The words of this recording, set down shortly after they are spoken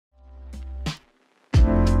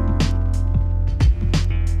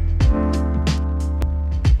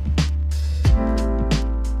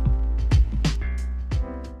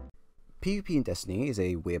PvP in Destiny is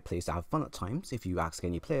a weird place to have fun at times if you ask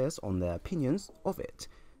any players on their opinions of it.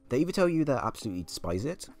 They either tell you they absolutely despise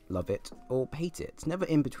it, love it, or hate it, never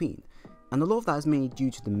in between, and a lot of that is mainly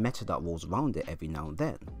due to the meta that rolls around it every now and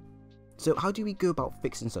then. So how do we go about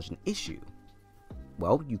fixing such an issue?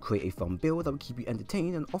 Well, you create a fun build that will keep you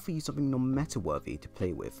entertained and offer you something non-meta worthy to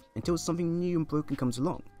play with until something new and broken comes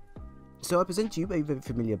along. So I present you a very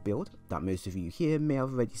familiar build that most of you here may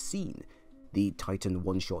have already seen, the Titan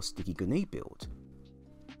one-shot sticky grenade build.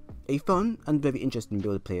 A fun and very interesting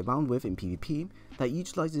build to play around with in PvP that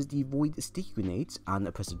utilizes the Void sticky grenades and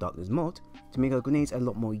Oppressive Darkness mod to make our grenades a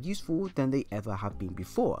lot more useful than they ever have been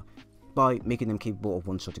before, by making them capable of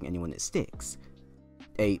one-shotting anyone it sticks.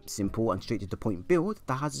 A simple and straight to the point build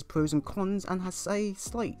that has its pros and cons and has a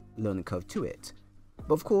slight learning curve to it,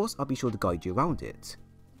 but of course I'll be sure to guide you around it.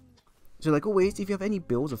 So like always, if you have any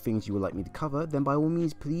builds or things you would like me to cover, then by all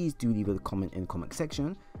means please do leave a comment in the comment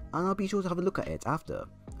section and I'll be sure to have a look at it after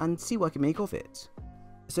and see what I can make of it.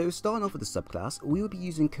 So starting off with the subclass, we will be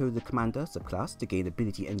using Code the Commander subclass to gain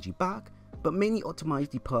ability energy back, but mainly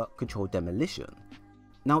optimize the perk Control Demolition.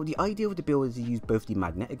 Now the idea of the build is to use both the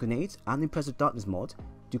magnetic grenades and the Oppressive Darkness mod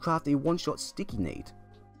to craft a one-shot sticky nade.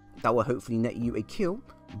 That will hopefully net you a kill,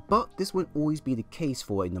 but this won't always be the case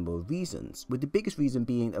for a number of reasons, with the biggest reason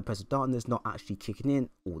being Oppressive Darkness not actually kicking in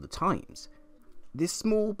all the times. This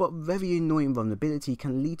small but very annoying vulnerability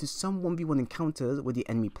can lead to some 1v1 encounters with the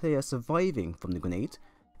enemy player surviving from the grenade,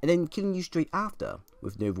 and then killing you straight after,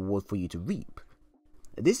 with no reward for you to reap.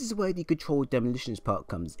 This is where the Control Demolitions perk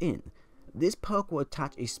comes in. This perk will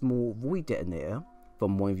attach a small void detonator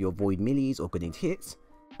from one of your void melees or grenade hits,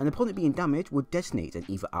 and upon it being damaged will detonate and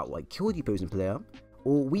either outright kill the opposing player,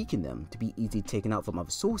 or weaken them to be easily taken out from other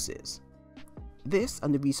sources. This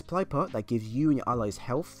and the resupply perk that gives you and your allies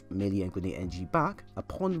health, melee and grenade energy back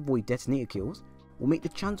upon void detonator kills will make the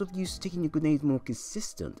chance of you sticking your grenades more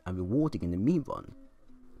consistent and rewarding in the meme run.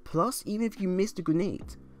 Plus, even if you miss the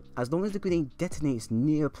grenade, as long as the grenade detonates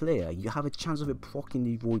near a player, you have a chance of it proccing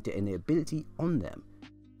the void detonator ability on them,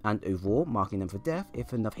 and overall marking them for death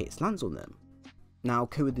if enough hits lands on them. Now,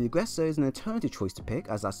 Code the Aggressor is an alternative choice to pick,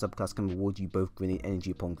 as that subclass can reward you both grenade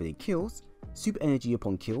energy upon grenade kills, super energy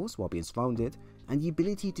upon kills while being surrounded, and the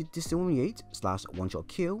ability to disintegrate / one-shot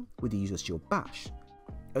kill with the user's shield bash.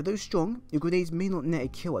 Although strong, your grenades may not net a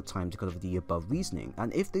kill at times because of the above reasoning,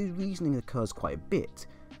 and if those reasoning occurs quite a bit,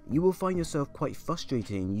 you will find yourself quite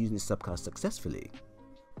frustrated in using this subclass successfully.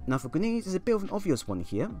 Now for grenades, it's a bit of an obvious one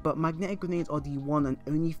here, but magnetic grenades are the one and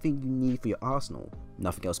only thing you need for your arsenal,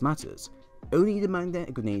 nothing else matters. Only the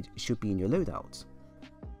magnetic grenade should be in your loadout.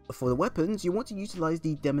 For the weapons, you want to utilize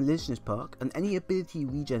the Demolitionist perk and any ability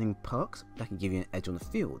regenerating perks that can give you an edge on the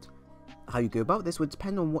field. How you go about this would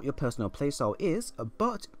depend on what your personal playstyle is,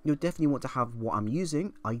 but you'll definitely want to have what I'm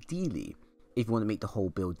using, ideally, if you want to make the whole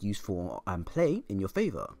build useful and play in your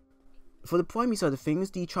favour. For the primary side of things,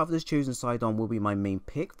 the Traveller's Chosen sidearm will be my main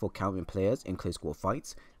pick for countering players in close squad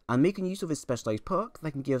fights, and making use of its specialised perk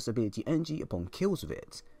that can give us ability energy upon kills with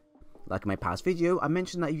it. Like in my past video, I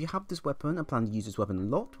mentioned that if you have this weapon and plan to use this weapon a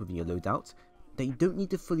lot within your loadout, then you don't need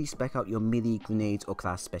to fully spec out your melee, grenades or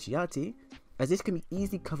class speciality, as this can be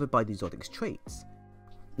easily covered by the exotics traits.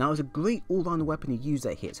 Now it's a great all-round weapon to use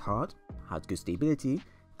that hits hard, has good stability,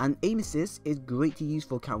 and aim assist is great to use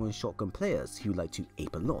for countering shotgun players who like to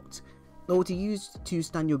ape a lot, or to use to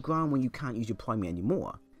stand your ground when you can't use your primary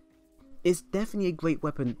anymore. It's definitely a great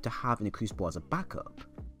weapon to have in a crucible as a backup.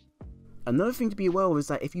 Another thing to be aware of is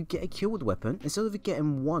that if you get a kill with the weapon, instead of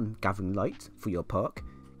getting 1 Gathering Light for your perk,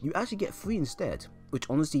 you actually get 3 instead, which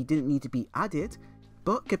honestly didn't need to be added,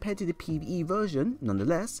 but compared to the PvE version,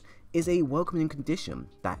 nonetheless, is a welcoming condition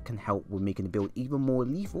that can help with making the build even more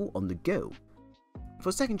lethal on the go.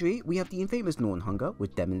 For secondary, we have the infamous Norn Hunger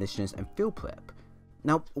with Demolitionist and Field Prep.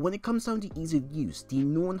 Now, when it comes down to ease of use, the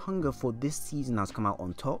Norn Hunger for this season has come out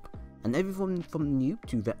on top, and everyone from noob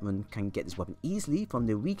to veteran can get this weapon easily from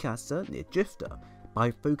the recaster near Drifter by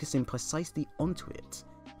focusing precisely onto it.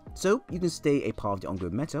 So you can stay a part of the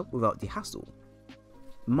ongoing meta without the hassle.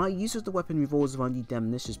 My use of the weapon revolves around the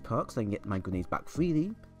Demolitionist perks that can get my grenades back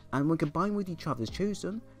freely, and when combined with the Traveller's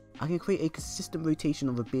Chosen, I can create a consistent rotation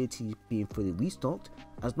of abilities being fully restocked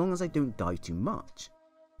as long as I don't die too much.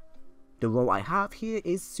 The role I have here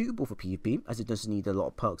is suitable for PvP as it doesn't need a lot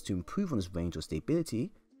of perks to improve on its range or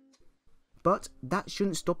stability, but that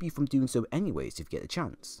shouldn't stop you from doing so anyways if you get a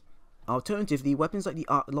chance. Alternatively, weapons like the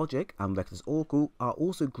Arc Logic and Reckless Oracle are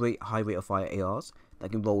also great high rate of fire ARs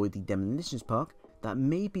that can roll with the Demolitions perk that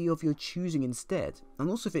may be of your choosing instead, and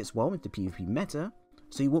also fits well with the PvP meta,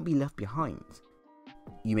 so you won't be left behind.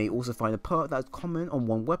 You may also find a perk that is common on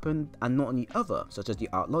one weapon and not on the other, such as the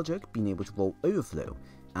art logic being able to roll overflow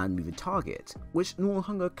and move a target, which normal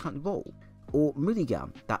hunger can't roll, or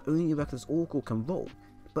mulligam that only a reckless oracle can roll,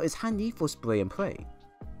 but is handy for spray and pray.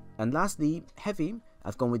 And lastly, heavy,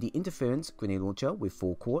 I've gone with the interference grenade launcher with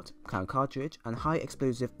full court, clown cartridge and high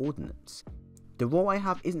explosive ordnance. The role I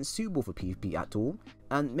have isn't suitable for PvP at all,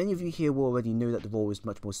 and many of you here will already know that the role is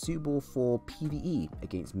much more suitable for PvE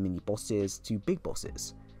against mini bosses to big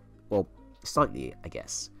bosses. Well, slightly, I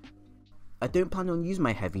guess. I don't plan on using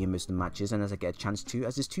my heavy in most of the matches unless I get a chance to,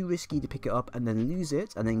 as it's too risky to pick it up and then lose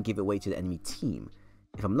it and then give it away to the enemy team.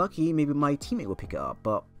 If I'm lucky, maybe my teammate will pick it up,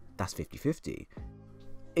 but that's 50-50.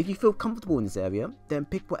 If you feel comfortable in this area, then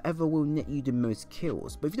pick whatever will net you the most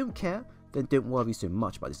kills, but if you don't care, then don't worry so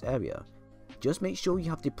much about this area. Just make sure you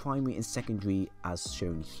have the primary and secondary as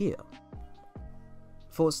shown here.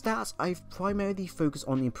 For stats, I've primarily focused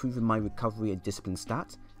on improving my recovery and discipline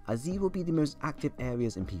stats, as these will be the most active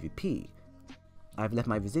areas in PvP. I've left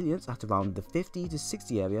my resilience at around the 50 to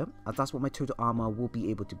 60 area, as that's what my total armor will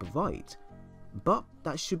be able to provide. But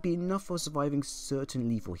that should be enough for surviving certain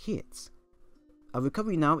lethal hits. Our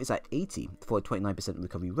recovery now is at 80 for a 29%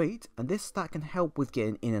 recovery rate, and this stat can help with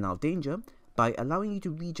getting in and out of danger by allowing you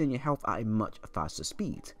to regen your health at a much faster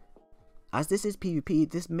speed. As this is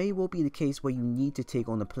PvP, this may well be the case where you need to take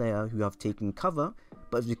on a player who have taken cover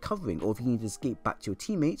but is recovering, or if you need to escape back to your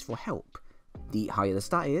teammates for help. The higher the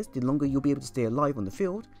stat is, the longer you'll be able to stay alive on the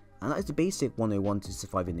field, and that is the basic 101 to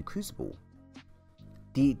survive in the Crucible.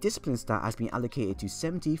 The discipline stat has been allocated to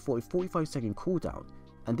 70 for a 45 second cooldown,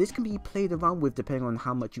 and this can be played around with depending on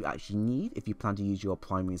how much you actually need if you plan to use your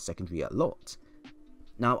primary and secondary a lot.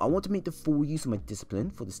 Now, I want to make the full use of my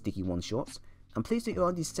discipline for the sticky one shots, and placing it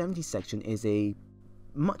around the 70 section is a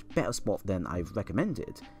much better spot than I've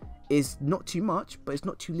recommended. It's not too much, but it's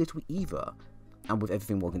not too little either, and with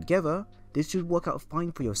everything working together, this should work out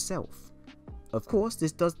fine for yourself. Of course,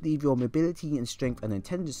 this does leave your mobility and strength and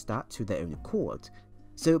intelligence stat to their own accord,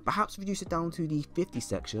 so perhaps reduce it down to the 50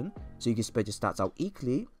 section so you can spread your stats out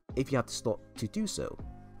equally if you have the slot to do so.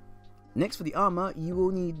 Next, for the armor, you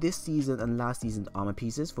will need this season and last season's armor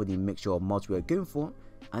pieces for the mixture of mods we are going for,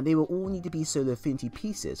 and they will all need to be solo affinity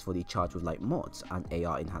pieces for the charge with light mods and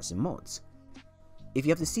AR enhancing mods. If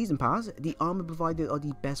you have the season pass, the armor provided are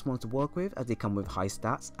the best ones to work with, as they come with high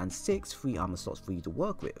stats and 6 free armor slots for you to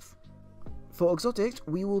work with. For exotics,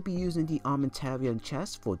 we will be using the armamentarium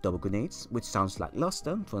chest for double grenades, which sounds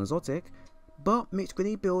lackluster for an exotic, but makes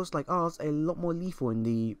grenade builds like ours a lot more lethal in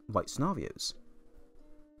the right scenarios.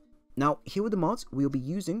 Now, here are the mods we will be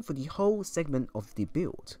using for the whole segment of the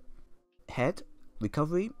build. Head,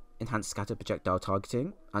 recovery, enhanced scatter projectile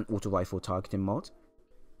targeting and auto rifle targeting mod.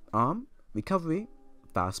 Arm, recovery,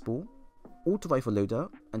 fastball, auto rifle loader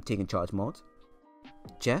and taking charge mod.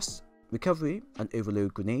 Chest, recovery and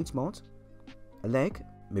overload grenades mod. A leg,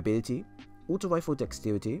 mobility, auto rifle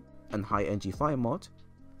dexterity and high energy fire mod.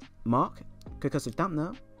 Mark, concussive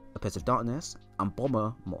dampener, oppressive darkness and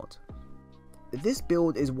bomber mod. This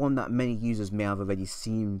build is one that many users may have already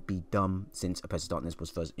seen be done since Oppressive Darkness was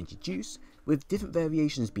first introduced, with different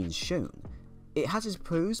variations being shown. It has its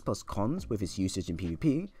pros plus cons with its usage in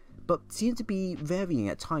PvP, but seems to be varying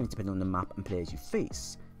at times depending on the map and players you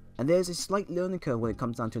face, and there's a slight learning curve when it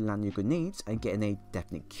comes down to landing your grenades and getting a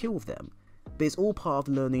definite kill with them, but it's all part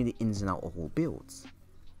of learning the ins and outs of all builds.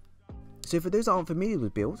 So for those that aren't familiar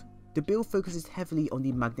with the build focuses heavily on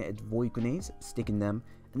the magnetic void grenades, sticking them,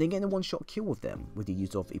 and then getting a one-shot kill with them with the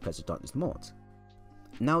use of the Oppressive Darkness mod.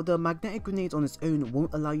 Now, the magnetic grenades on its own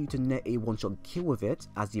won't allow you to net a one-shot kill with it,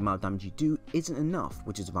 as the amount of damage you do isn't enough,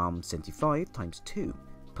 which is around 75 times 2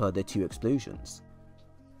 per the 2 explosions.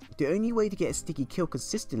 The only way to get a sticky kill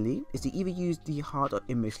consistently is to either use the hard or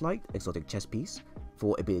inmost light exotic chest piece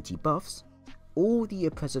for ability buffs, or the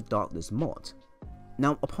Oppressive Darkness mod.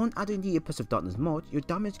 Now, upon adding the Oppressive Darkness mod, your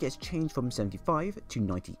damage gets changed from 75 to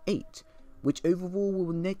 98, which overall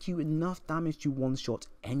will net you enough damage to one-shot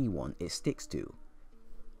anyone it sticks to.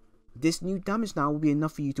 This new damage now will be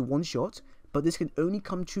enough for you to one-shot, but this can only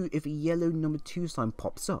come true if a yellow number 2 sign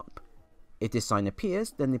pops up. If this sign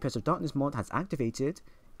appears, then the Oppressive Darkness mod has activated,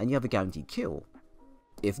 and you have a guaranteed kill.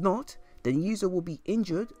 If not, then the user will be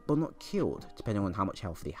injured but not killed, depending on how much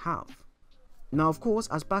health they have. Now, of course,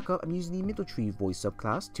 as backup, I'm using the Middle Tree Void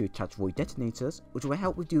subclass to attach Void detonators, which will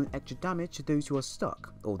help with doing extra damage to those who are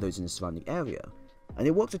stuck, or those in the surrounding area. And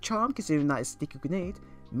it works a charm considering that a sticky grenade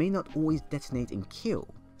may not always detonate and kill.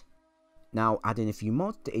 Now, add in a few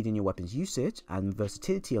mods to aid in your weapon's usage and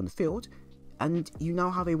versatility on the field, and you now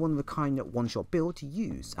have a one-of-a-kind one-shot build to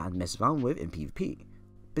use and mess around with in PvP,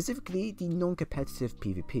 specifically the non-competitive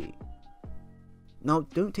PvP. Now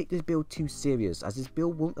don't take this build too serious, as this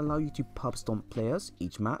build won't allow you to pub stomp players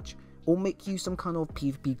each match or make you some kind of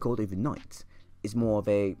PvP god overnight. It's more of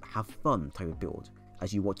a have fun type of build,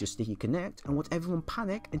 as you watch your sticky connect and watch everyone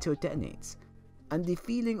panic until it detonates. And the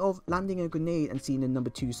feeling of landing a grenade and seeing the number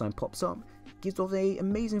 2 sign pops up gives off an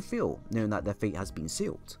amazing feel, knowing that their fate has been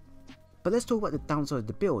sealed. But let's talk about the downside of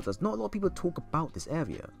the build, as not a lot of people talk about this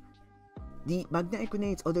area. The magnetic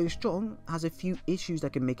grenades, although strong, has a few issues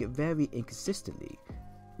that can make it vary inconsistently.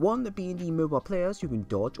 One being the mobile players who can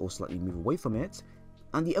dodge or slightly move away from it,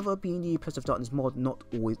 and the other being the Oppressive Darkness mod not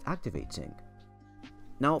always activating.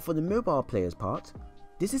 Now for the mobile players part,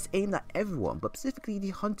 this is aimed at everyone, but specifically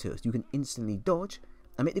the hunters who can instantly dodge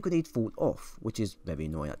and make the grenade fall off, which is very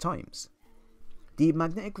annoying at times. The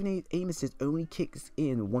magnetic grenade aim assist only kicks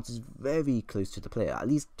in once it's very close to the player, at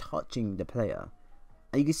least touching the player,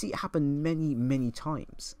 and you can see it happen many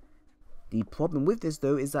times. The problem with this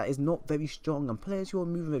though is that it's not very strong, and players who are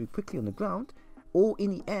moving very quickly on the ground or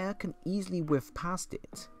in the air can easily whiff past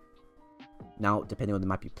it. Now depending on the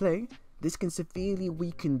map you play, this can severely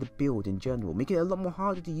weaken the build in general, making it a lot more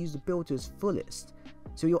harder to use the build to its fullest,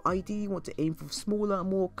 so you'll ideally want to aim for smaller and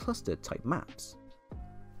more clustered type maps.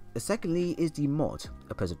 Secondly is the mod,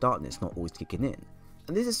 Oppressive Darkness, not always kicking in,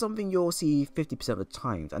 and this is something you'll see 50% of the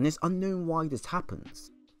times, and it's unknown why this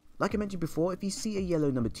happens. Like I mentioned before, if you see a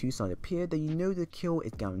yellow number 2 sign appear, then you know the kill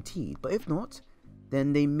is guaranteed, but if not,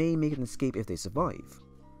 then they may make an escape if they survive.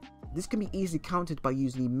 This can be easily countered by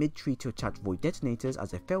using the mid-tree to attach void detonators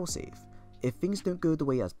as a failsafe, if things don't go the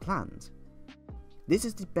way as planned. This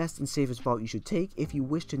is the best and safest route you should take if you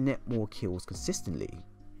wish to net more kills consistently.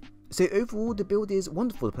 So overall, the build is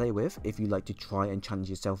wonderful to play with if you like to try and challenge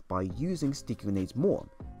yourself by using sticky grenades more,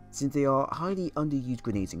 since they are highly underused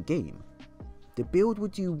grenades in game. The build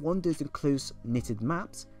would do wonders in close knitted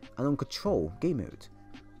maps and on control game mode,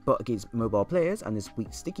 but against mobile players and its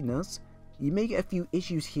weak stickiness, you may get a few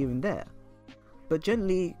issues here and there. But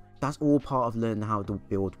generally, that's all part of learning how the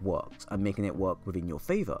build works and making it work within your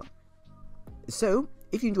favour. So,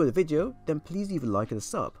 if you enjoyed the video, then please leave a like and a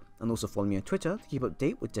sub, and also follow me on Twitter to keep up to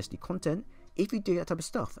date with Destiny content if you do that type of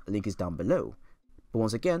stuff. A link is down below. But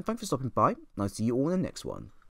once again, thanks for stopping by, and I'll see you all in the next one.